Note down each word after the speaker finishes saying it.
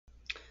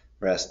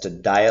We're asked to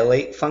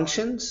dilate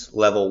functions,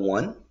 level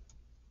 1.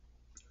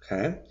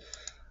 Okay.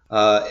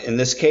 In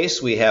this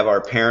case, we have our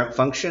parent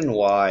function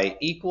y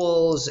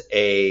equals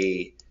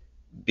a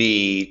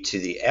b to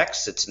the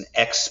x. It's an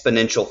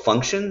exponential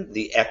function.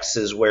 The x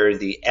is where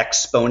the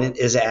exponent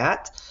is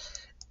at.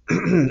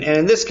 And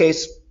in this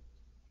case,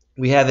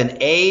 we have an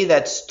a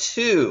that's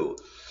 2.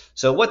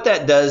 So what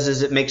that does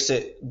is it makes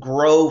it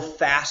grow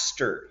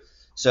faster.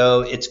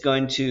 So it's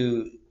going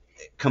to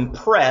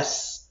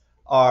compress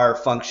our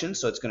function,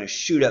 so it's going to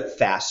shoot up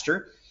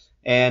faster.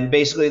 And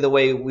basically the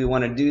way we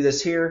want to do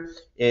this here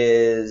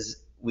is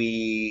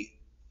we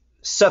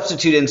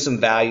substitute in some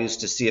values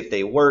to see if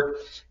they work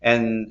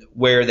and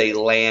where they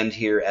land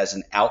here as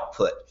an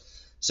output.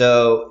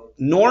 So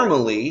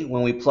normally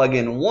when we plug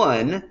in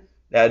 1,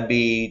 that'd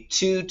be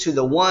 2 to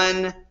the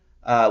 1,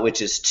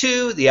 which is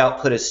 2. The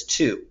output is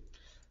 2.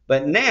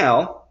 But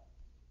now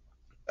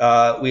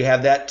we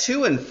have that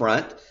 2 in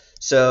front,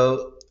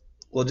 so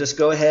we'll just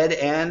go ahead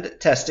and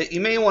test it.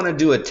 You may want to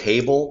do a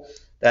table.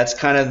 That's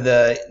kind of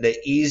the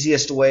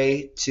easiest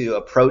way to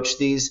approach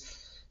these.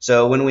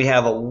 So when we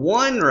have a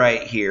 1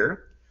 right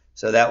here,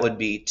 so that would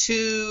be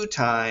 2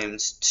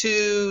 times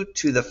 2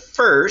 to the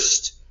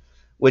first,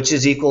 which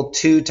is equal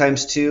 2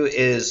 times 2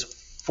 is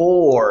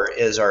 4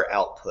 is our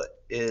output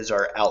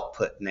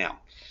now.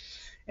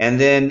 And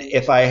then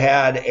if I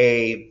had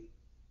a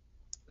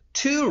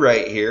 2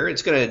 right here,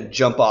 it's going to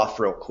jump off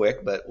real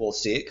quick, but we'll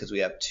see it because we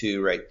have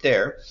 2 right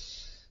there.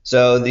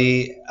 So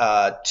the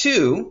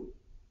 2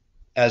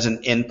 as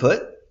an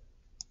input,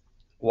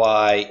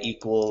 y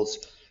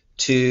equals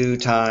 2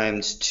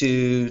 times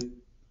 2 to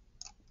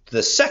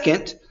the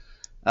second,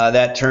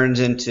 that turns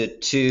into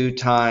 2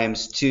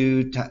 times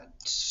 2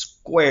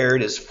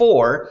 squared is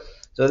 4.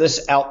 So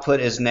this output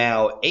is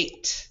now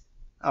 8.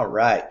 All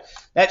right,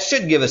 that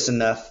should give us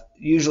enough.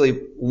 Usually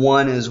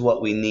 1 is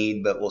what we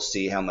need, but we'll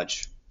see how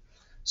much.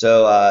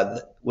 So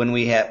when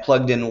we have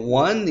plugged in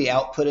 1, the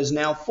output is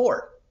now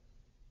 4.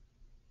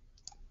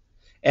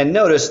 And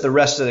notice the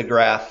rest of the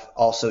graph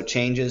also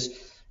changes.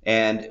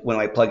 And when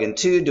I plug in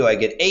 2, do I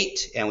get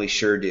 8? And we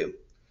sure do.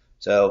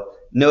 So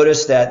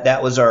notice that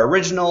that was our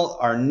original.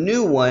 Our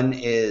new one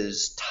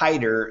is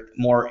tighter,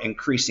 more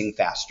increasing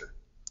faster.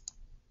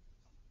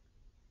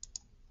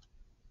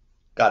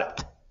 Got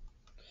it.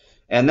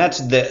 And that's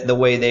the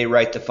way they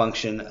write the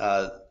function.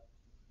 The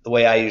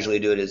way I usually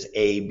do it is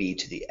a b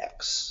to the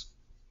x.